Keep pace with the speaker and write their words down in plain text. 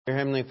Dear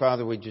Heavenly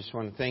Father, we just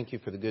want to thank you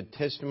for the good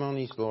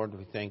testimonies. Lord,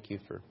 we thank you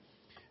for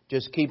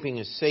just keeping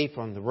us safe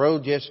on the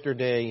road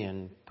yesterday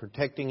and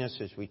protecting us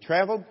as we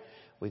traveled.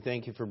 We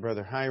thank you for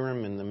Brother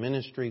Hiram and the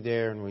ministry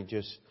there, and we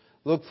just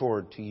look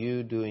forward to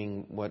you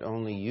doing what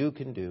only you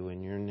can do.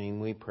 In your name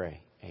we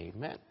pray.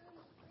 Amen.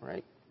 All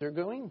right, they're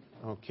going?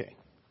 Okay.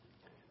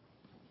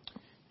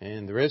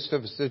 And the rest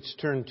of us, let's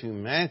turn to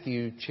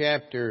Matthew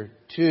chapter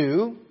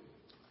 2.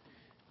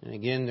 And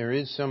again, there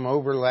is some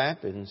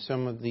overlap in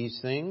some of these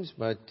things,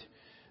 but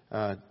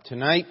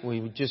tonight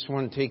we just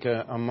want to take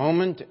a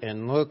moment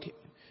and look.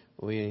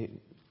 We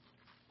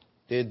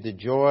did the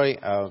joy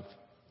of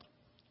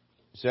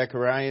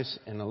Zacharias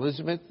and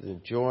Elizabeth, the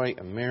joy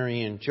of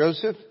Mary and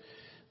Joseph,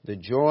 the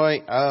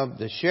joy of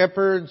the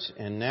shepherds,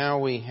 and now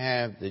we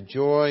have the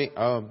joy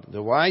of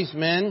the wise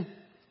men.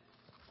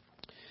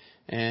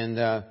 And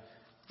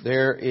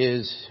there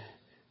is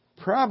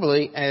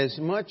probably as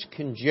much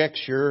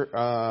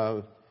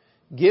conjecture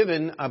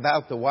given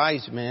about the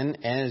wise men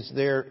as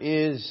there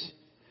is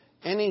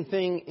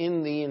anything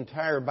in the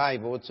entire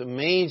Bible. It's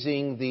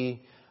amazing the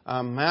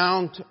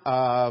amount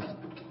of...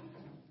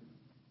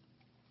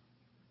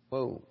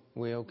 Whoa,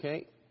 we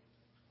okay?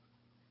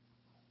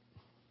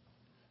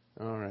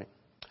 All right.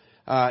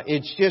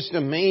 It's just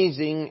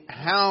amazing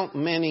how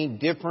many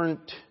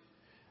different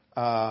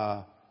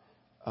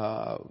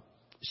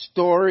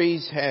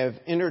stories have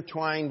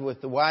intertwined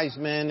with the wise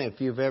men. If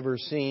you've ever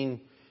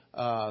seen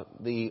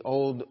the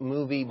old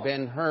movie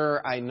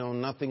Ben-Hur, I know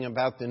nothing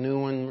about the new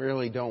one,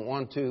 really don't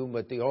want to,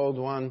 but the old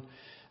one,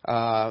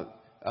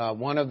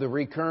 one of the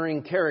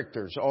recurring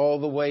characters all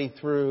the way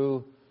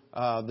through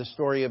the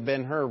story of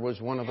Ben-Hur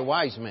was one of the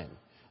wise men.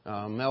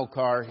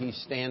 Melkar, he's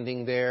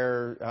standing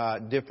there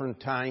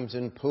different times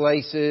and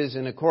places,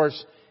 and of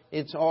course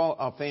it's all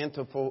a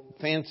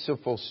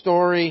fanciful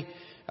story.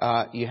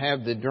 You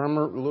have the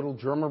little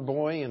drummer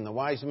boy and the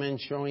wise men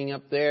showing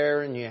up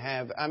there, and you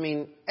have,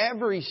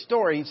 every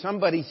story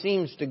somebody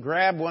seems to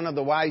grab one of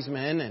the wise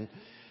men,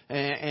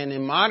 and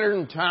in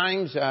modern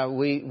times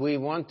we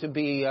want to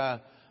be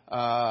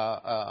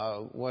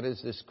what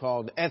is this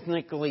called,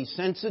 ethnically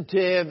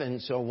sensitive,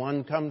 and so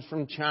one comes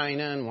from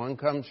China and one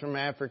comes from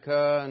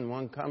Africa and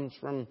one comes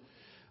from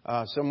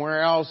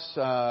somewhere else,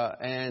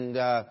 and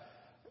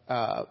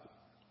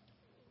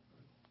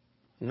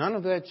none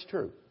of that's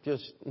true.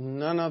 Just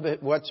none of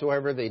it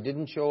whatsoever. They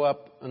didn't show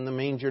up on the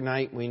manger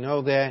night. We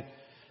know that.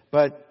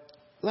 But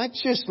let's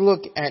just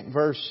look at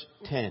verse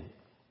 10.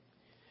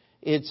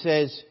 It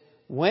says,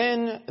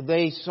 when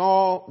they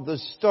saw the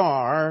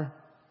star,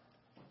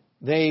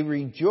 they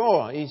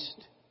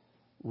rejoiced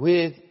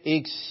with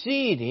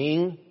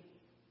exceeding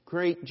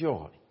great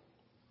joy.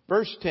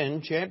 Verse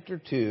 10,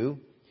 chapter 2.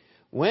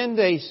 When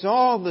they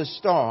saw the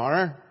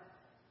star,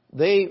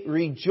 they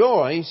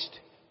rejoiced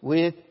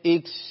with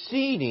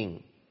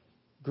exceeding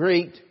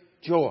great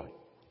joy.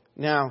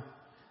 Now,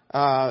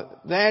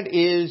 that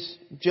is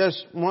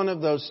just one of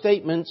those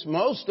statements.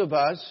 Most of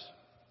us,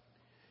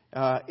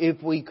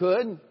 if we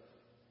could,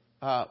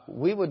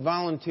 we would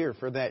volunteer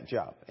for that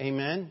job.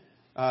 Amen?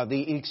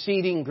 The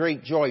exceeding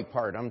great joy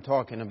part I'm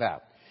talking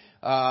about.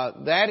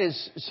 That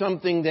is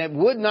something that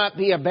would not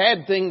be a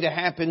bad thing to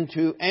happen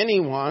to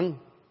anyone.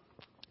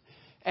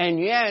 And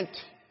yet,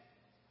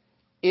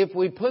 if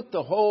we put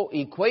the whole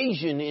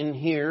equation in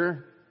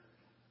here,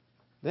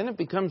 then it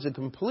becomes a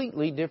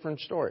completely different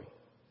story.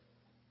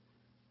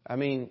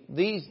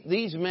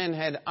 These men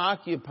had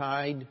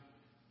occupied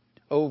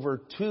over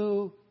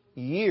 2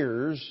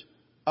 years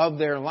of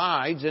their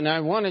lives, and I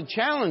want to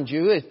challenge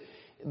you, if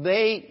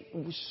they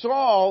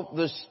saw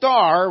the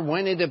star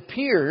when it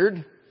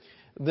appeared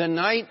the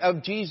night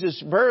of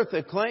Jesus' birth,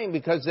 acclaimed,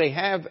 because they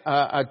have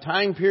a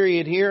time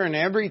period here and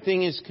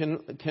everything is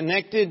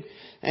connected,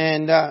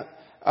 and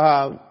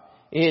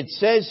it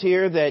says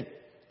here that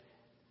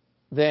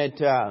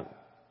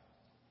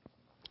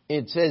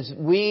it says,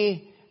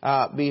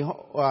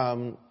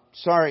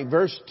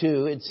 verse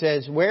 2, it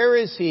says, where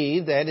is he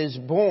that is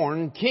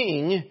born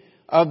King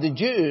of the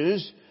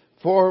Jews?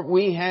 For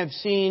we have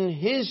seen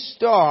his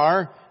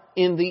star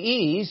in the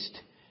east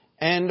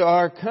and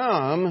are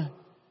come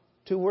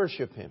to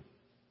worship him.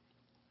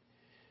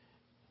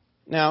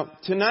 Now,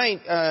 tonight,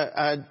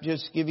 I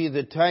just give you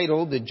the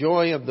title, The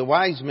Joy of the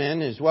Wise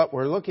Men is what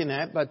we're looking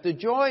at. But the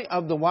joy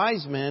of the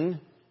wise men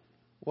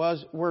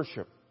was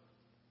worship.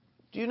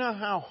 Do you know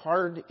how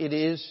hard it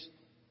is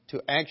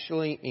to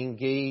actually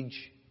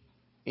engage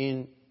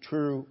in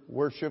true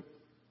worship?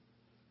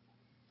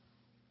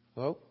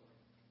 Hello?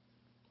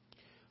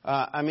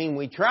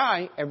 We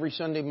try every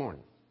Sunday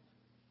morning.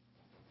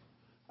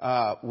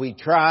 We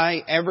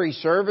try every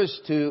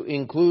service to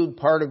include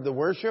part of the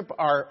worship.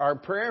 Our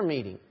prayer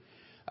meeting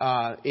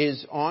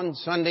is on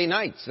Sunday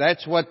nights.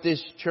 That's what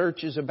this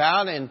church is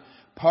about. And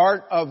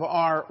part of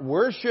our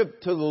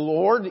worship to the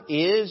Lord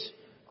is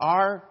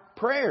our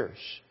prayers.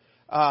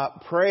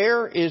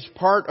 Prayer is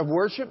part of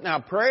worship. Now,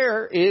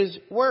 prayer is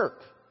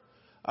work.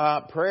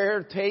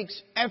 Prayer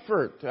takes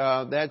effort.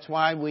 That's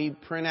why we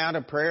print out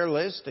a prayer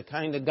list, a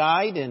kind of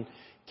guide, and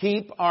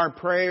keep our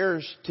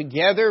prayers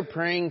together,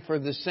 praying for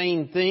the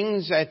same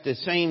things at the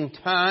same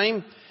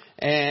time.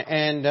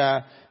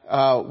 And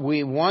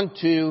we want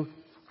to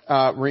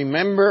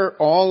remember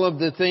all of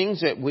the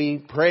things that we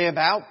pray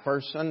about.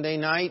 First Sunday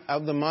night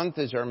of the month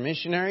is our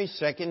missionaries.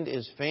 Second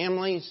is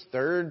families.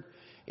 Third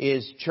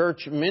is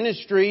church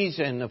ministries.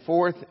 And the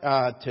fourth,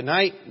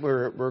 tonight,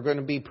 we're going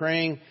to be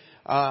praying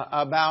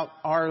about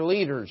our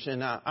leaders.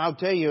 And I'll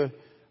tell you,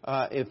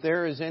 if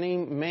there is any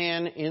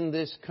man in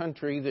this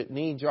country that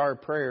needs our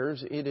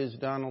prayers, it is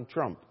Donald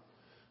Trump.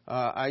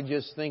 I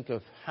just think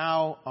of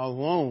how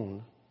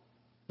alone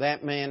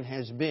that man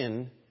has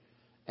been,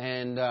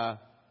 and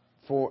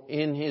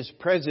in his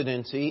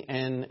presidency,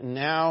 and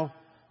now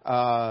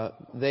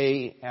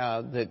the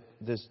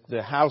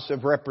House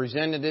of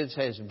Representatives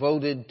has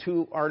voted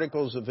 2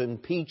 articles of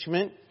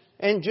impeachment.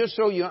 And just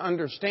so you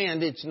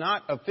understand, it's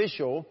not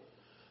official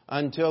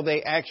until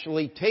they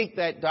actually take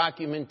that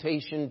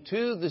documentation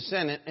to the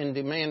Senate and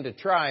demand a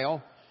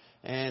trial.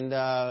 And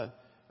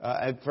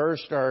at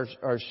first, our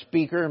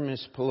Speaker,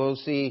 Ms.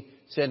 Pelosi,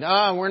 said,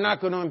 we're not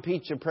going to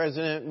impeach the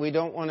President. We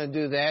don't want to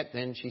do that.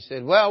 Then she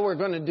said, well, we're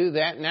going to do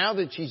that. Now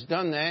that she's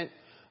done that,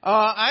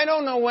 I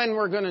don't know when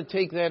we're going to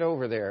take that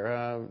over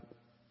there.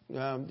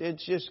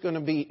 It's just going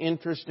to be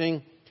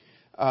interesting.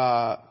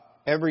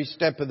 Every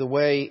step of the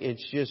way,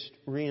 it's just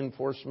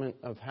reinforcement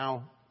of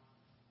how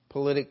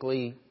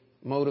politically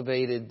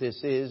motivated this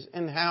is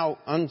and how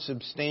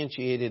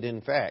unsubstantiated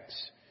in facts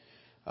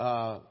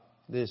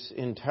this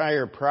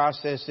entire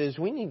process is.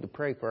 We need to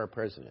pray for our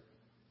president.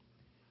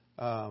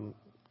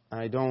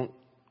 I don't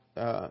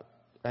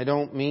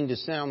mean to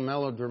sound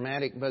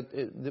melodramatic, but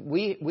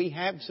we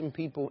have some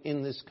people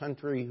in this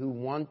country who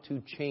want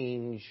to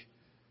change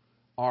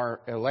our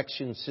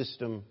election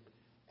system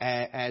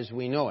as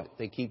we know it.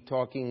 They keep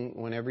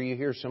talking, whenever you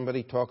hear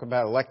somebody talk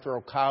about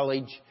electoral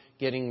college,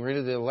 getting rid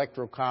of the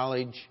electoral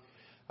college.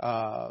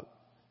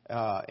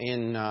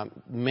 In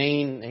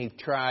Maine, they've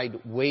tried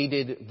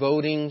weighted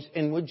votings.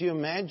 And would you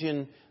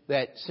imagine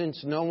that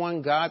since no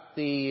one got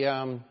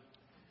the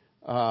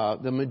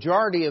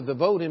majority of the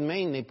vote in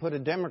Maine, they put a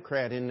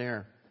Democrat in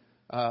there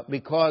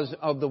because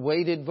of the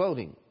weighted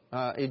voting.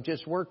 It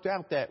just worked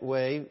out that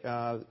way.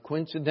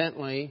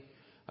 Coincidentally,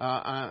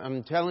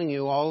 I'm telling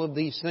you, all of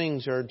these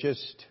things are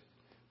just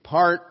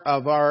part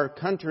of our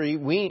country.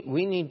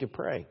 We need to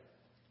pray,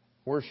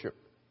 worship.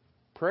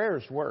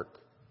 Prayers work.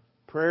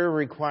 Prayer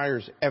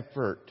requires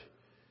effort.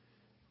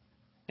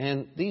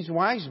 And these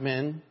wise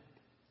men,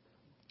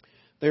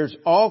 there's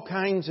all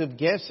kinds of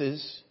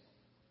guesses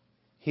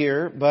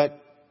here,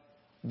 but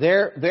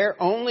their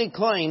only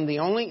claim, the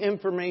only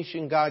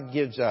information God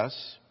gives us,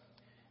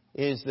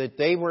 is that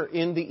they were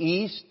in the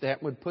east.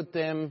 That would put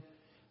them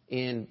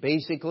in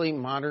basically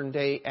modern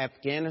day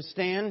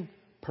Afghanistan,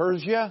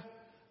 Persia.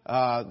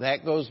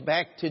 That goes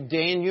back to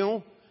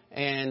Daniel,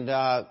 and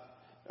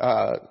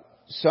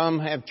some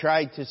have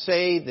tried to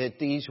say that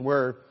these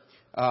were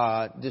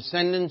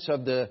descendants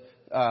of the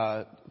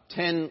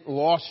 10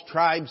 lost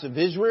tribes of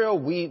Israel.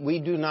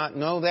 We do not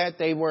know that.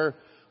 They were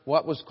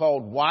what was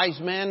called wise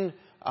men.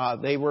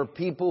 They were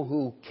people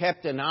who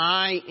kept an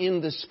eye in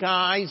the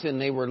skies,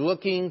 and they were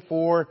looking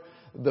for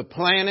the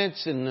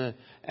planets and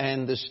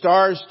the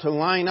stars to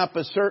line up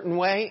a certain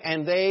way,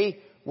 and they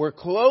were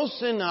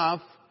close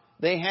enough.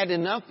 They had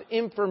enough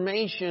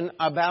information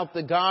about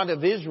the God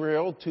of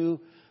Israel to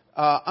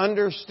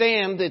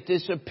understand that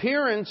this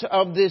appearance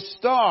of this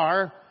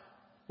star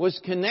was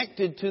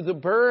connected to the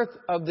birth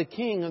of the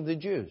King of the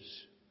Jews.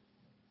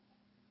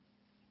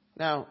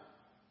 Now,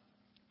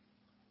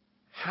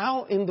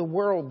 how in the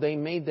world they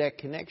made that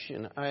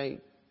connection,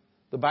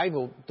 the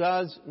Bible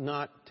does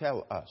not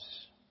tell us.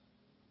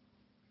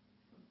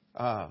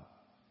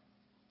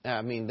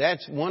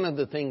 That's one of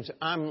the things.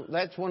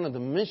 That's one of the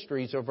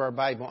mysteries of our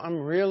Bible.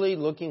 I'm really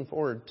looking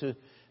forward to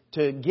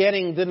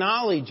getting the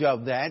knowledge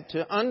of that,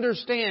 to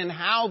understand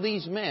how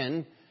these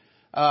men,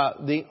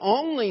 the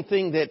only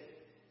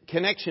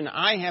connection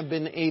I have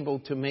been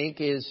able to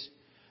make is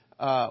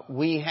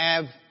we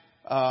have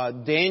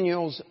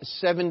Daniel's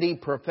 70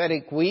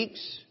 prophetic weeks,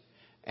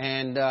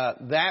 and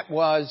that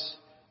was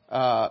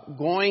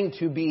going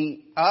to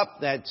be up.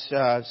 That's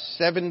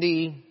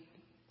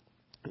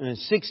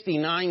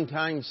 69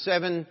 times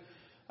 7.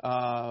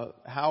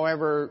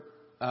 However,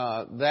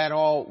 that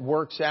all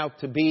works out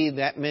to be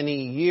that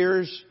many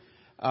years.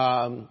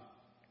 And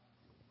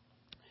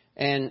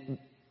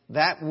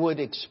that would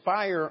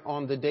expire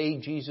on the day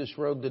Jesus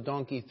rode the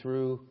donkey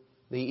through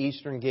the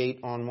eastern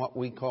gate on what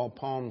we call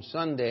Palm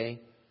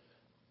Sunday.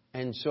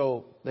 And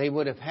so they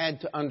would have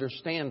had to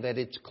understand that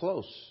it's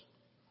close.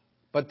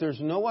 But there's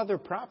no other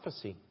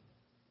prophecy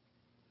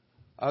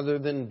other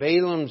than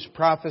Balaam's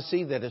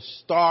prophecy that a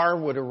star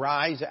would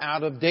arise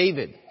out of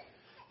David.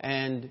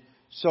 And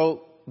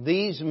so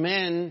these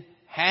men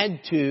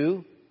had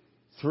to,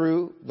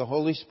 through the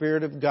Holy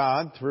Spirit of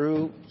God,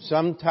 through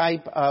some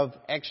type of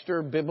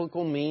extra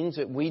biblical means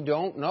that we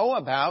don't know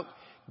about,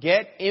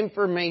 get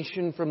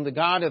information from the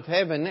God of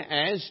heaven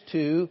as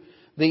to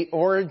the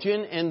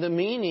origin and the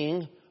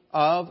meaning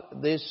of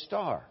this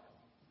star.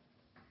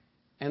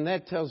 And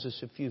that tells us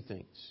a few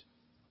things.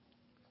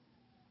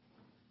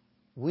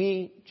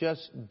 We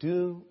just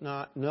do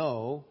not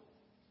know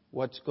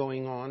what's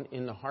going on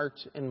in the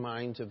hearts and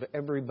minds of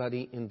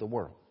everybody in the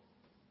world.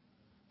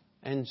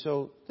 And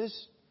so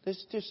this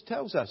just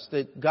tells us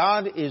that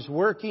God is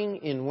working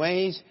in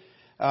ways.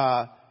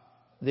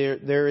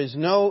 There is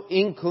no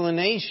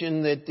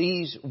inclination that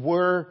these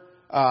were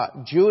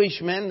Jewish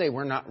men. They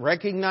were not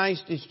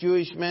recognized as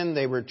Jewish men.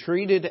 They were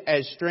treated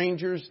as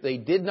strangers. They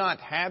did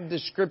not have the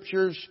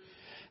Scriptures.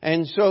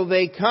 And so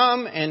they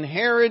come, and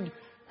Herod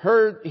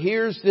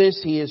hears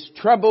this. He is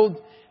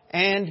troubled,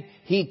 and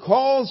he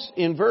calls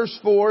in verse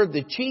 4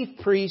 the chief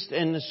priest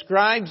and the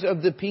scribes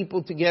of the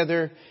people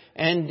together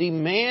and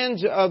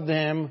demands of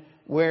them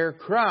where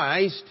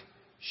Christ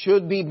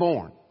should be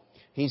born.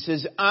 He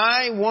says,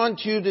 I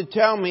want you to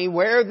tell me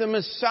where the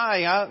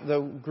Messiah,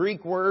 the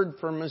Greek word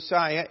for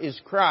Messiah is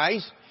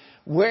Christ,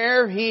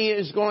 where He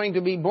is going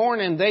to be born.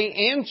 And they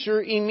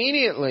answer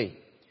immediately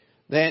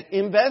that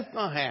in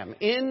Bethlehem,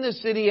 in the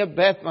city of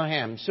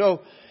Bethlehem.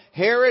 So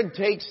Herod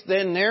takes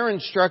then their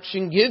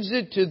instruction, gives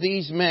it to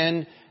these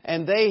men,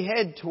 and they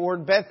head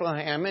toward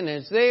Bethlehem. And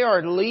as they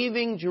are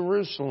leaving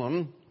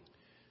Jerusalem,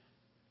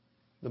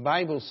 the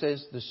Bible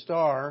says the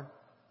star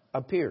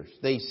appears.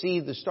 They see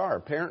the star.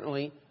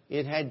 Apparently,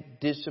 it had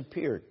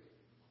disappeared.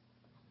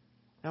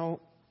 Now,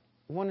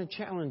 I want to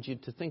challenge you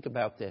to think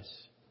about this.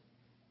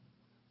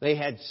 They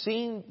had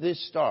seen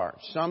this star.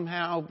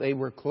 Somehow they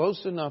were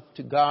close enough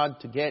to God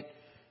to get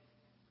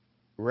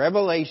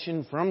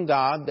revelation from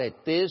God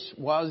that this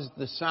was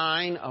the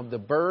sign of the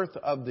birth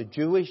of the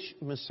Jewish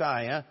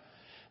Messiah.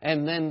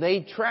 And then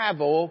they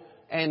travel,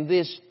 and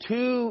this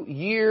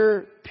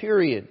 2-year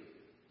period.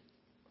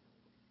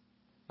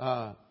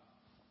 How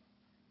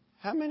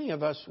many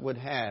of us would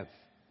have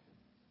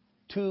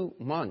 2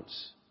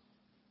 months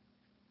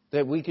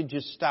that we could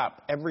just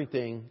stop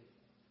everything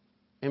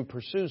and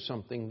pursue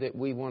something that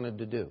we wanted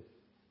to do?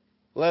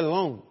 Let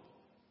alone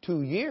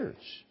 2 years.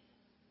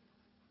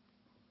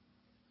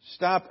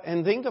 Stop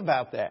and think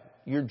about that.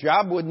 Your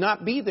job would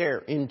not be there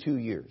in 2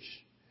 years.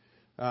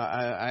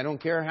 I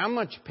don't care how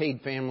much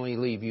paid family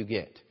leave you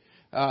get.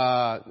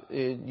 Your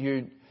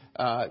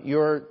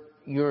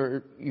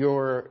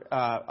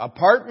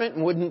apartment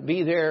wouldn't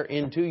be there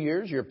in 2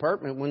 years. Your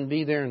apartment wouldn't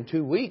be there in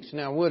 2 weeks,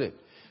 now would it?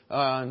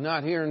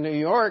 Not here in New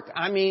York.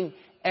 I mean,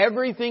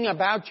 everything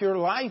about your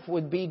life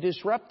would be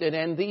disrupted.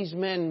 And these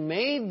men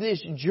made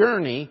this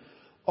journey,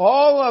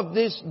 all of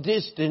this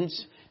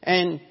distance,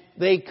 and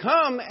they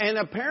come, and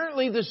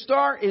apparently the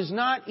star is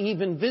not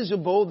even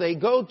visible. They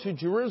go to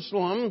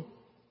Jerusalem,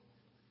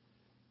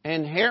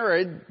 and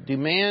Herod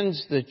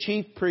demands the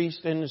chief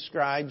priest and the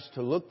scribes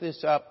to look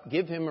this up,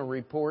 give him a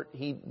report.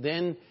 He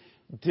then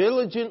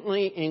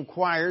diligently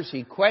inquires.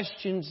 He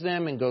questions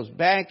them and goes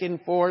back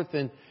and forth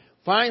and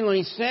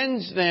finally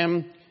sends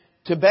them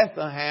to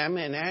Bethlehem.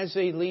 And as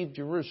they leave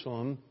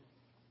Jerusalem,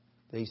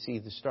 they see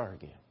the star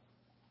again.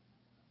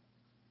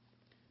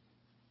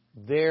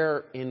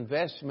 Their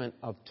investment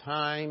of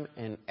time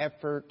and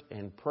effort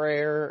and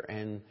prayer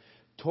and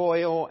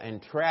toil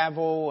and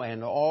travel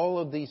and all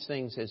of these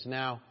things is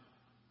now,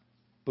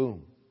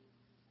 boom.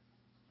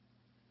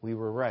 We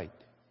were right.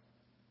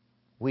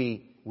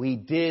 We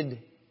did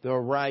the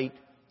right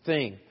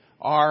thing.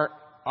 Our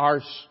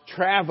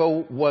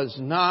travel was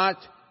not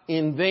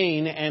in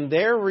vain, and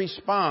their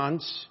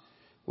response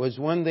was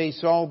when they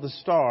saw the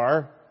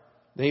star,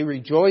 they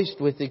rejoiced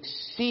with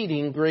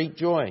exceeding great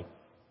joy.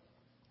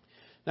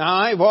 Now,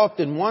 I've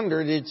often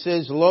wondered, it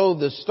says, lo,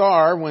 the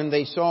star, when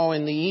they saw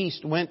in the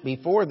east, went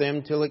before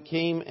them till it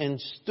came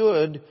and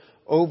stood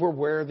over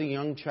where the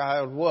young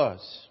child was.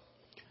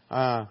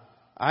 I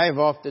have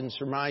often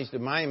surmised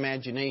in my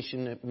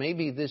imagination that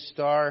maybe this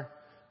star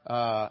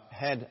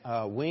had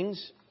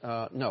wings.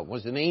 No,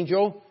 was an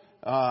angel.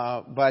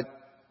 But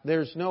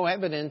there's no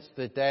evidence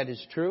that that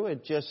is true.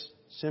 It just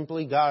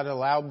simply God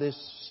allowed this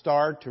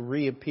star to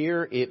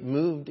reappear. It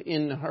moved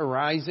in the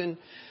horizon.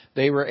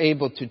 They were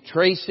able to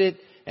trace it.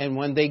 And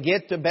when they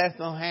get to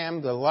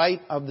Bethlehem, the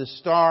light of the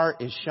star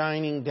is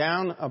shining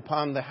down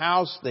upon the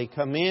house. They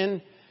come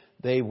in.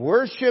 They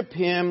worship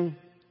Him.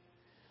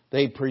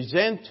 They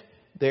present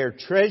their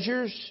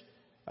treasures,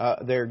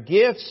 their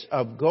gifts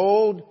of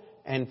gold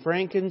and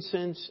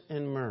frankincense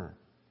and myrrh.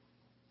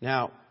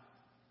 Now,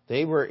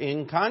 they were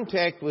in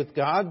contact with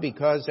God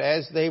because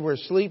as they were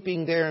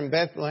sleeping there in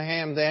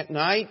Bethlehem that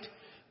night,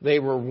 they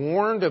were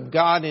warned of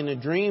God in a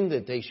dream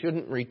that they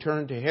shouldn't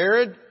return to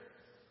Herod.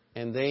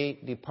 And they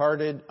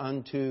departed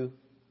unto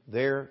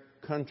their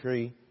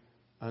country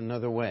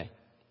another way.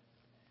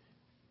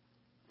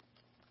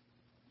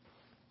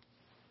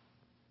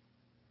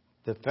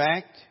 The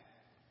fact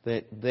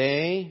that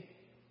they,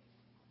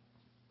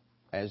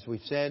 as we've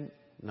said,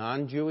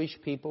 non-Jewish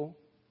people,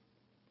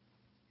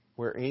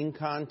 were in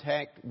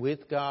contact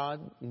with God,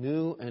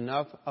 knew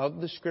enough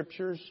of the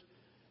Scriptures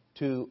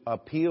to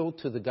appeal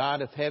to the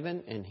God of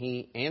heaven, and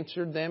He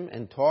answered them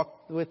and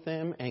talked with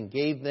them and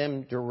gave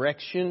them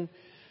direction,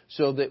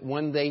 so that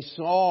when they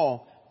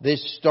saw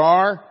this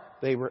star,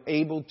 they were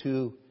able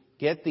to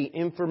get the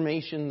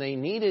information they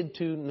needed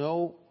to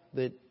know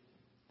that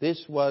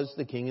this was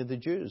the King of the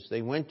Jews.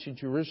 They went to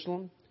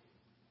Jerusalem,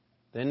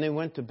 then they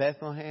went to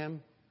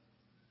Bethlehem,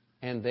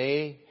 and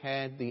they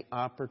had the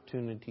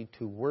opportunity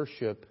to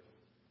worship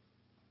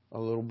a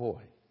little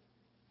boy.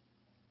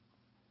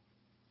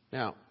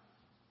 Now,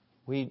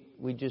 we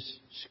just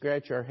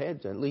scratch our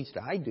heads, at least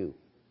I do.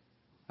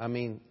 I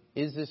mean,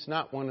 is this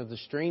not one of the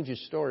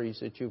strangest stories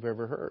that you've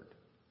ever heard?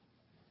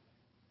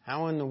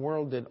 How in the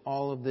world did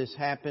all of this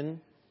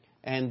happen?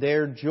 And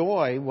their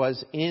joy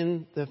was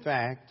in the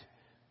fact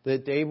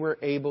that they were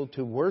able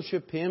to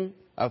worship Him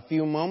a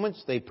few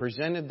moments. They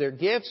presented their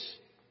gifts.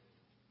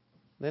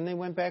 Then they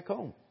went back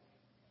home.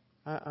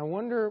 I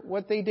wonder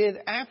what they did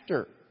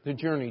after the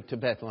journey to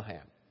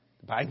Bethlehem.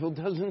 The Bible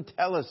doesn't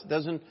tell us,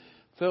 doesn't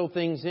fill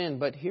things in.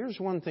 But here's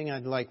one thing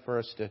I'd like for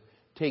us to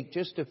take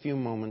just a few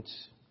moments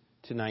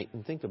tonight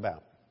and think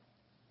about.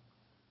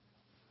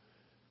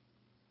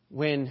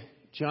 When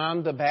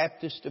John the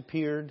Baptist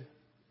appeared,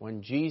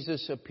 when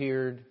Jesus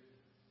appeared,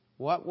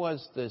 what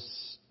was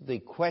the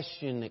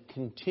question that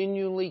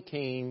continually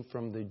came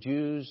from the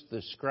Jews,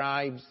 the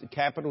scribes, the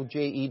capital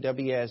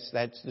J-E-W-S,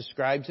 that's the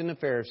scribes and the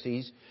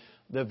Pharisees,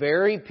 the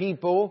very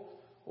people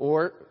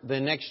or the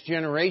next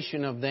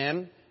generation of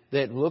them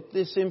that looked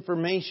this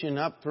information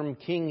up from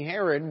King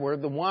Herod were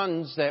the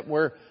ones that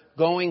were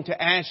going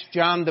to ask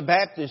John the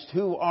Baptist,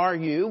 "Who are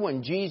you?"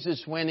 When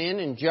Jesus went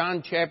in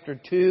John chapter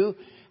 2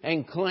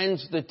 and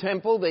cleansed the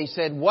temple, they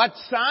said, "What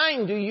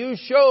sign do you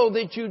show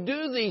that you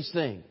do these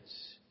things?"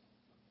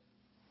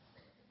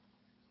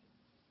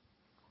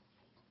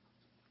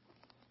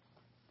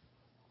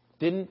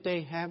 Didn't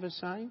they have a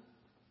sign?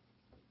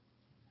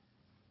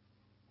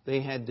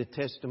 They had the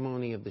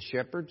testimony of the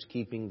shepherds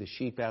keeping the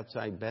sheep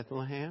outside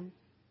Bethlehem.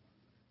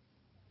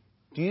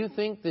 Do you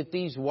think that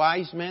these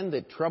wise men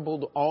that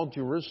troubled all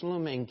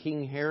Jerusalem and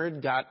King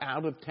Herod got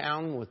out of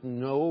town with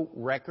no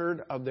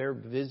record of their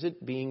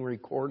visit being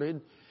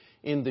recorded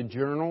in the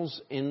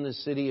journals in the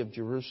city of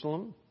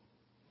Jerusalem?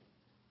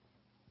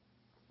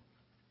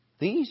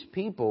 These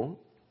people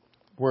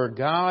were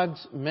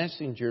God's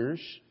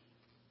messengers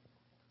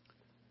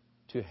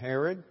to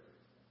Herod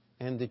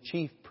and the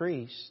chief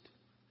priest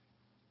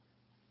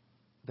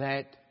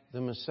that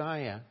the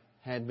Messiah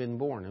had been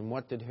born. And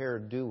what did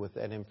Herod do with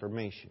that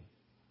information?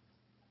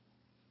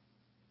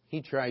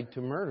 He tried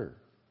to murder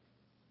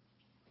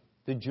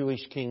the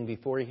Jewish king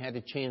before he had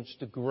a chance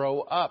to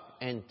grow up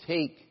and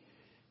take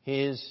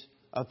his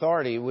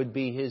authority. It would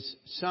be his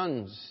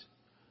sons,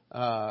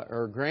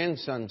 or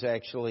grandsons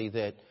actually,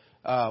 that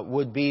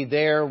would be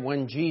there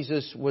when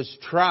Jesus was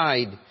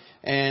tried.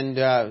 And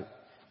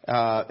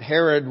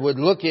Herod would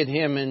look at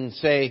him and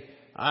say,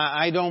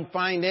 I don't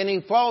find any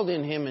fault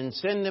in him, and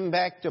send him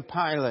back to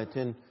Pilate,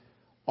 and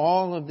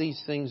all of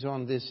these things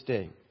on this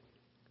day.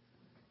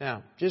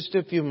 Now, just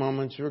a few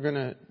moments, we're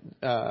going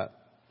to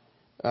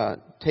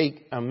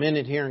take a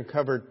minute here and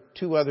cover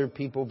two other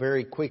people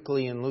very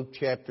quickly in Luke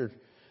chapter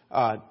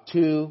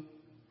 2.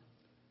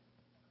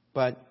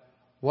 But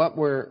what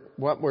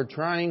we're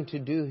trying to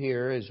do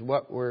here is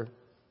what we're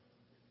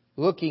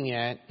looking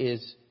at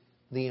is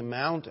the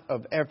amount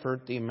of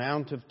effort, the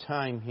amount of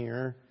time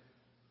here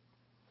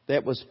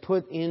that was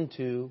put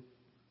into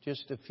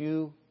just a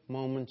few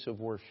moments of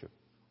worship.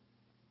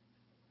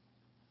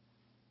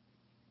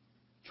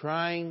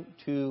 Trying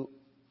to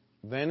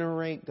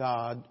venerate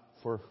God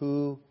for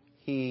who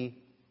He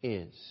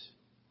is.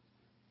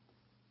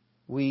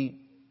 We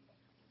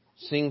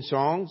sing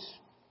songs,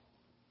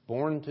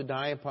 "Born to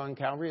Die upon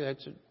Calvary."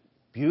 That's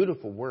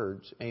beautiful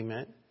words.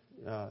 Amen.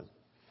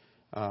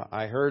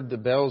 I heard the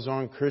bells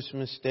on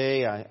Christmas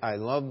Day. I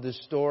love the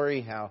story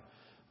how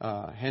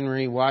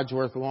Henry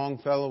Wadsworth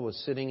Longfellow was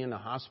sitting in a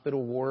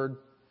hospital ward.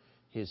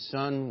 His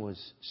son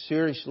was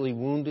seriously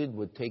wounded,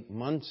 would take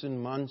months and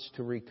months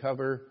to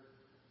recover.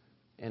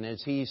 And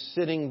as he's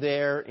sitting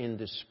there in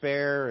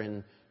despair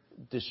and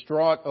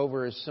distraught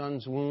over his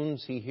son's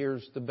wounds, he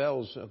hears the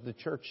bells of the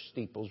church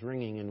steeples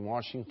ringing in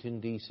Washington,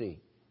 D.C.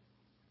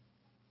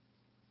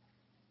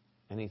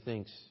 And he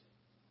thinks,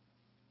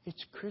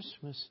 it's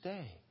Christmas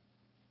Day.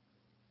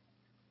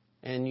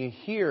 And you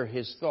hear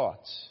his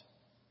thoughts.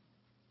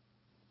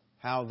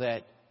 How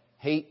that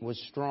hate was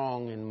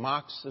strong and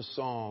mocks the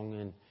song,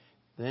 and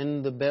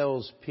then the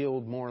bells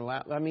pealed more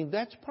loud. I mean,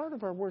 that's part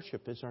of our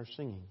worship, is our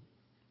singing.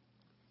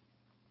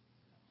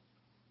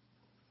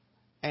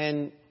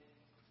 And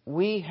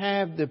we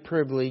have the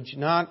privilege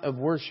not of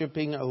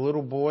worshiping a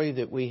little boy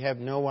that we have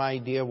no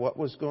idea what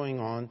was going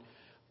on,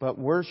 but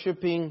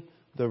worshiping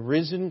the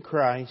risen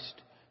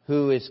Christ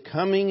who is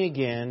coming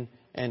again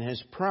and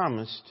has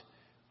promised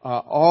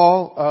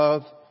all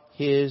of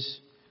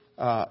His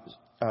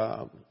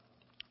to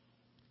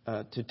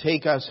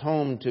take us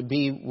home to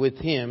be with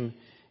Him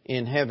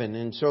in heaven.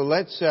 And so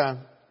let's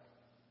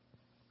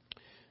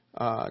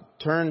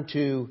turn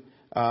to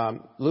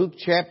Luke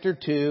chapter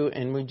 2,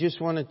 and we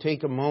just want to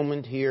take a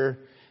moment here.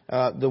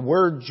 The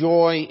word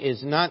joy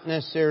is not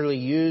necessarily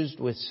used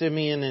with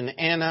Simeon and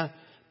Anna,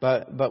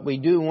 But we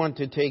do want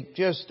to take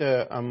just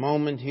a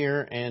moment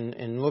here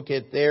and look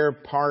at their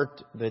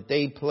part that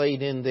they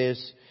played in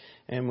this.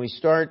 And we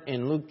start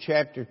in Luke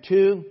chapter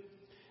 2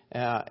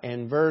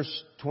 and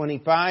verse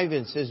 25.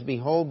 It says,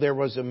 "Behold, there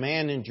was a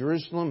man in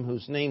Jerusalem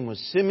whose name was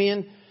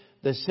Simeon.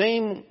 The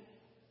same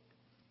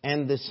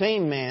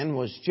man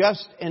was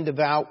just and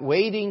devout,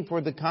 waiting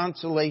for the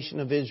consolation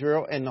of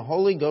Israel, and the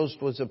Holy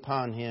Ghost was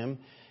upon him.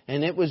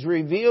 And it was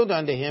revealed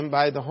unto him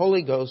by the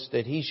Holy Ghost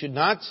that he should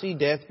not see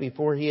death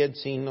before he had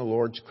seen the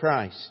Lord's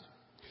Christ.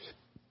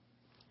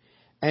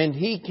 And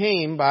he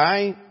came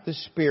by the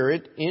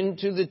Spirit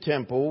into the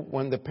temple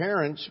when the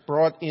parents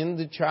brought in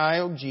the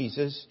child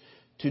Jesus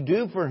to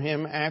do for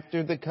him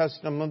after the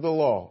custom of the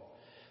law.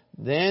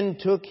 Then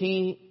took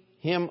he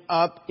him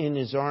up in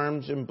his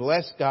arms and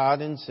blessed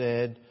God and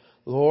said,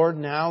 Lord,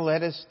 now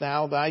lettest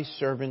thou thy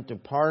servant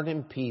depart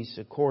in peace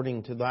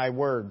according to thy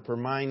word. For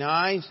mine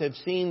eyes have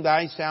seen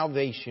thy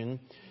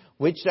salvation,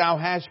 which thou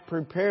hast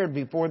prepared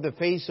before the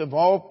face of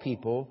all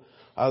people,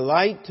 a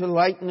light to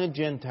lighten the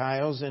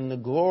Gentiles and the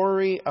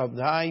glory of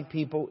thy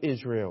people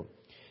Israel.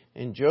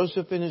 And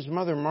Joseph and his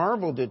mother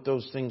marveled at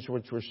those things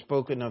which were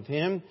spoken of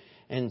him.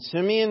 And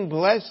Simeon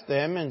blessed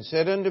them and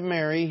said unto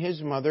Mary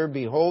his mother,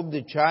 Behold,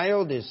 the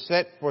child is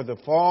set for the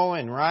fall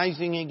and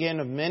rising again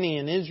of many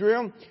in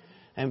Israel,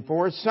 and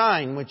for a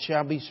sign which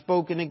shall be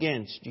spoken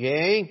against.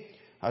 Yea,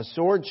 a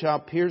sword shall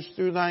pierce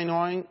through thine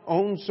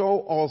own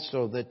soul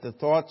also, that the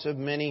thoughts of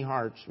many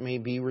hearts may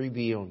be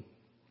revealed.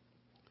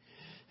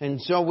 And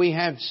so we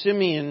have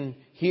Simeon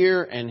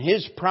here and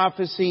his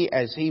prophecy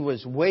as he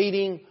was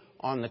waiting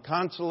on the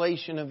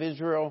consolation of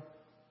Israel.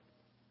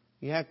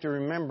 You have to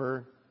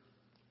remember,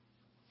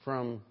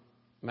 from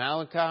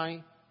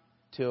Malachi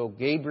till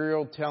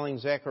Gabriel telling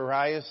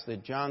Zacharias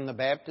that John the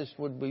Baptist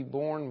would be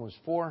born was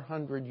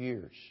 400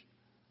 years.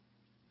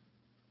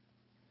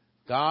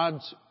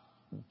 God's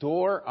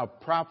door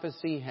of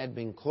prophecy had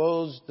been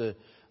closed. The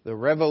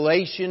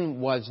revelation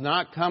was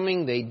not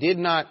coming. They did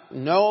not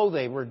know.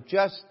 They were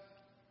just,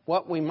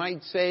 what we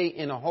might say,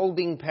 in a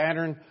holding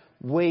pattern,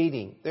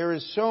 waiting. There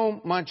is so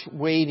much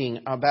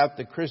waiting about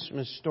the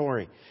Christmas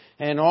story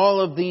and all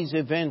of these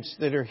events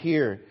that are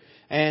here.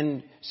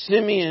 And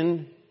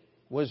Simeon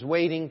was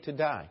waiting to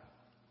die.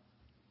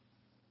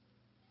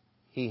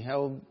 He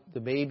held the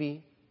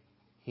baby.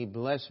 He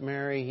blessed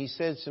Mary. He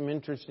said some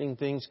interesting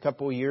things. A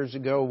couple of years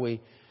ago,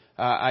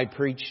 I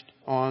preached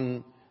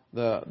on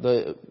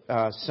the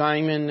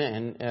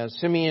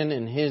Simeon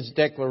and his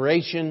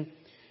declaration,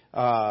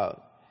 how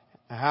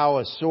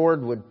a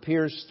sword would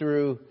pierce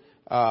through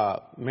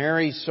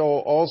Mary's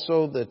soul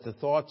also, that the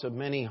thoughts of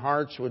many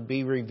hearts would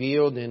be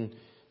revealed. And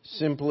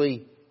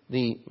simply,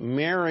 the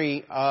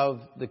Mary of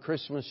the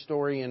Christmas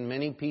story in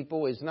many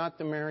people is not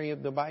the Mary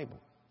of the Bible.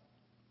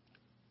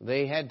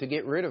 They had to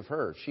get rid of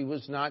her. She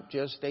was not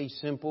just a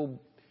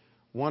simple,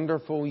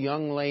 wonderful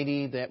young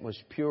lady that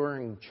was pure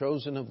and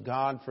chosen of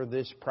God for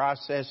this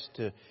process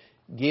to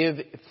give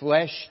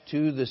flesh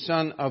to the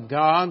Son of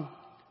God.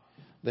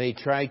 They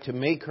tried to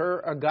make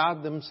her a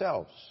god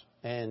themselves.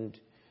 And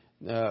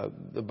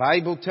the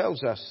Bible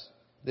tells us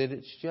that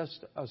it's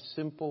just a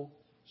simple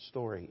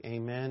story.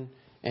 Amen.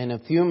 And a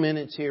few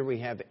minutes here we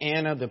have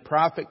Anna the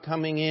prophet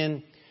coming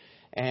in,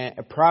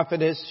 a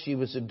prophetess. She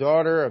was a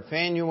daughter of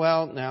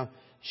Phanuel. Now,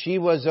 she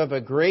was of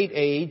a great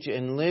age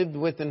and lived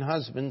with an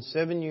husband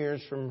 7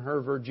 years from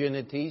her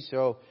virginity.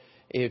 So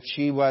if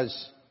she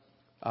was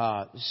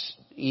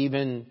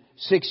even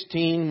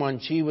 16 when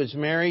she was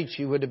married,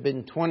 she would have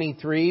been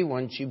 23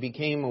 when she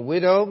became a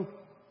widow.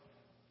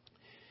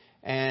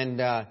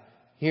 And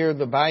here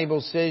the Bible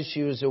says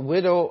she was a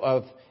widow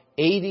of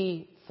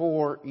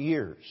 84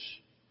 years.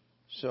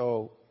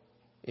 So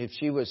if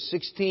she was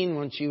 16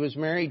 when she was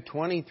married,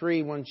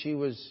 23 when she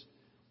was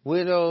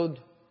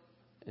widowed,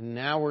 and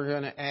now we're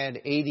going to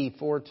add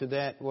 84 to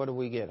that. What do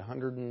we get?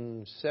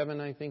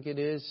 107, I think it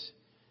is.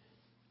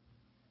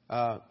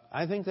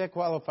 I think that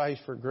qualifies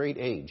for great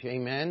age.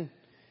 Amen.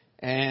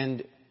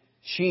 And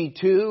she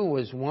too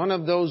was one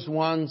of those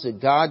ones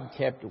that God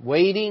kept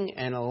waiting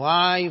and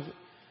alive.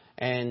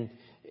 And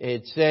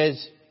it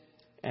says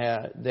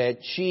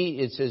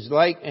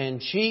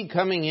and she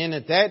coming in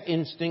at that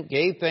instant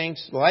gave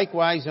thanks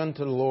likewise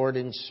unto the Lord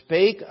and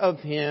spake of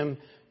him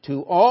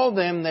to all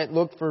them that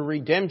looked for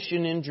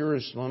redemption in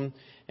Jerusalem.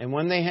 And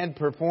when they had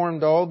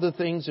performed all the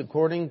things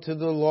according to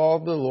the law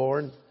of the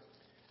Lord,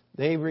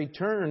 they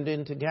returned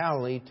into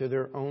Galilee to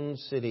their own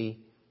city,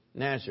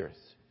 Nazareth.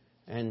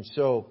 And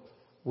so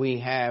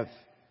we have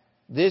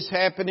this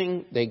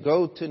happening. They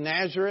go to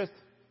Nazareth.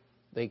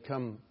 They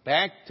come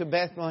back to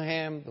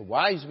Bethlehem. The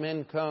wise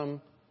men come.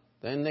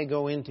 Then they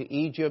go into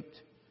Egypt.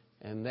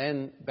 And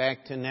then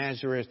back to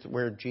Nazareth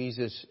where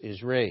Jesus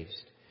is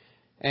raised.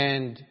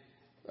 And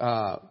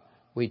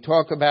we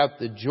talk about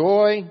the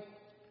joy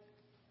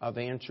of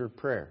answered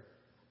prayer.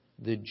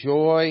 The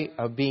joy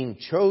of being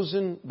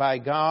chosen by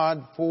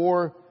God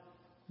for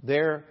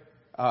their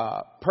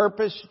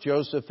purpose,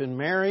 Joseph and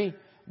Mary.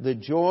 The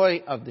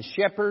joy of the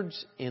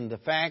shepherds in the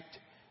fact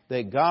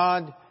that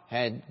God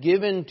had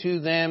given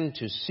to them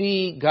to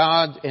see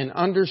God and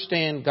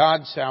understand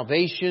God's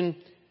salvation.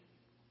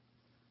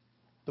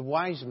 The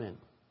wise men.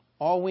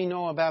 All we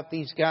know about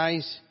these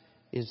guys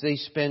is they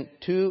spent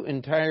 2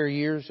 entire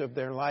years of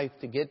their life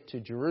to get to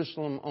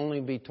Jerusalem, only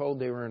to be told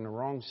they were in the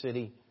wrong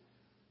city.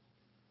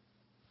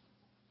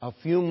 A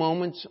few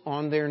moments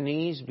on their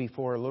knees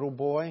before a little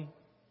boy.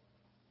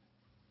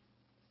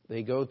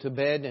 They go to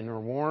bed and are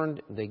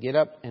warned. They get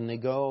up and they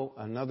go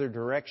another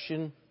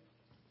direction.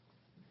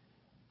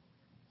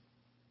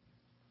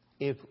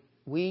 If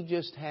we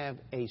just have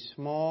a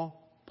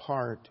small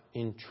part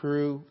in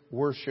true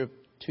worship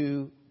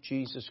to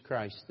Jesus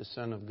Christ, the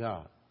Son of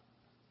God,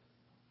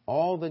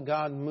 all that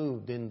God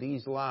moved in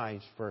these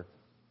lives for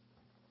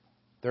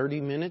 30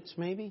 minutes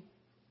maybe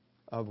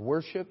of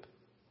worship,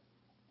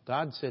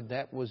 God said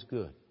that was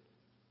good.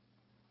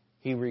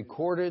 He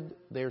recorded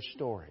their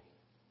story.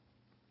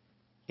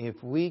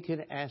 If we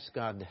could ask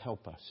God to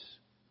help us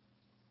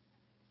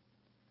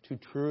to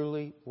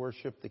truly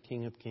worship the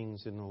King of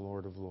Kings and the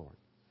Lord of Lords.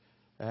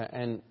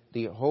 And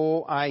the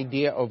whole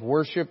idea of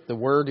worship, the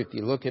word, if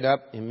you look it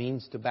up, it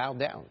means to bow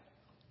down.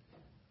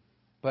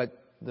 But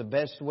the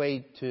best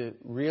way to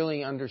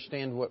really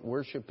understand what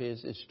worship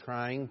is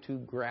trying to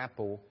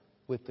grapple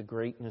with the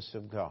greatness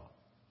of God.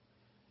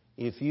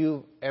 If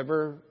you've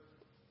ever,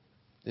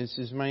 this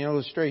is my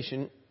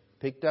illustration,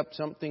 picked up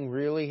something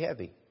really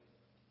heavy,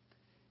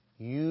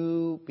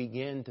 you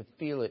begin to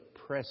feel it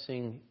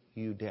pressing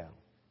you down.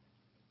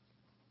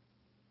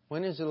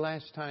 When is the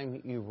last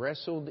time you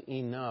wrestled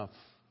enough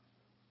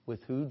with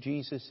who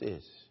Jesus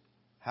is,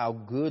 how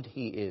good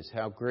He is,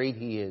 how great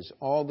He is,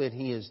 all that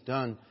He has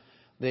done,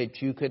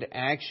 that you could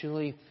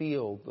actually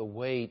feel the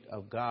weight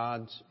of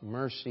God's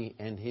mercy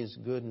and His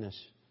goodness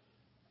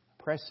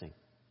pressing,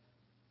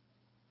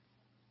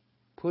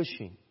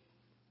 pushing,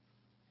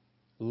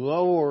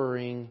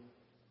 lowering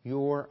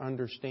your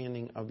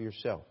understanding of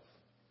yourself,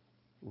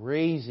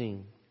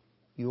 raising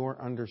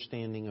your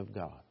understanding of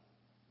God?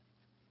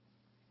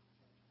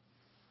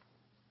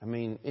 I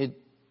mean, it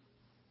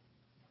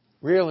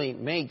really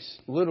makes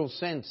little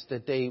sense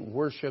that they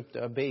worshipped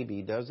a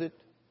baby, does it?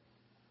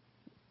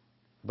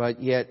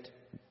 But yet,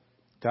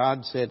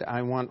 God said,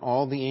 I want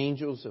all the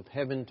angels of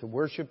heaven to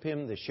worship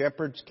Him. The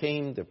shepherds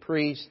came, the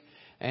priests,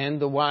 and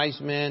the wise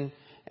men.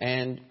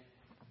 And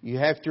you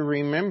have to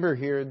remember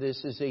here,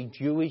 this is a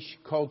Jewish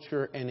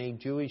culture and a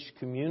Jewish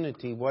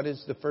community. What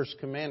is the first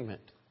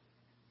commandment?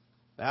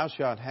 Thou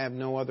shalt have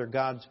no other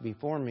gods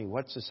before me.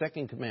 What's the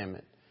second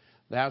commandment?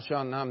 Thou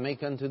shalt not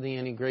make unto thee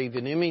any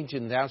graven image,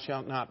 and thou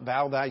shalt not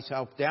bow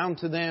thyself down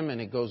to them. And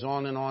it goes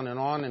on and on and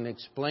on and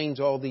explains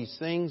all these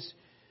things.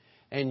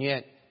 And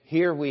yet,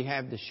 here we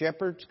have the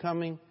shepherds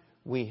coming.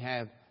 We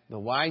have the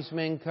wise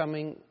men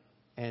coming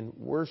and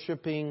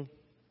worshiping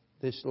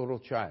this little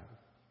child.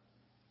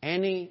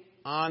 Any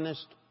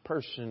honest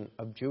person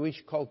of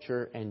Jewish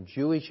culture and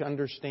Jewish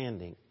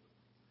understanding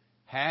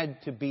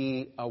had to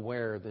be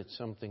aware that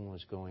something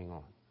was going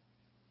on.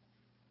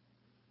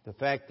 The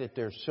fact that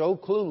they're so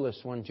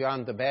clueless when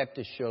John the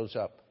Baptist shows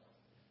up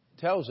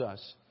tells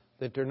us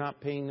that they're not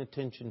paying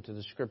attention to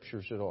the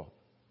Scriptures at all.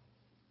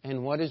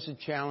 And what is the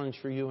challenge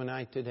for you and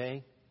I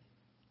today?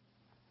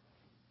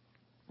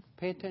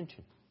 Pay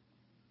attention.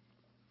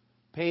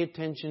 Pay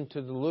attention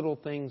to the little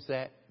things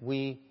that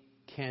we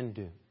can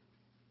do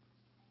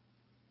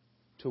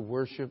to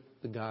worship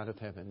the God of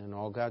heaven. And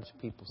all God's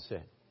people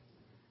said.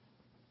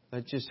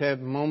 Let's just have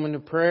a moment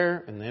of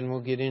prayer, and then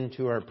we'll get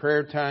into our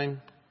prayer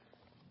time.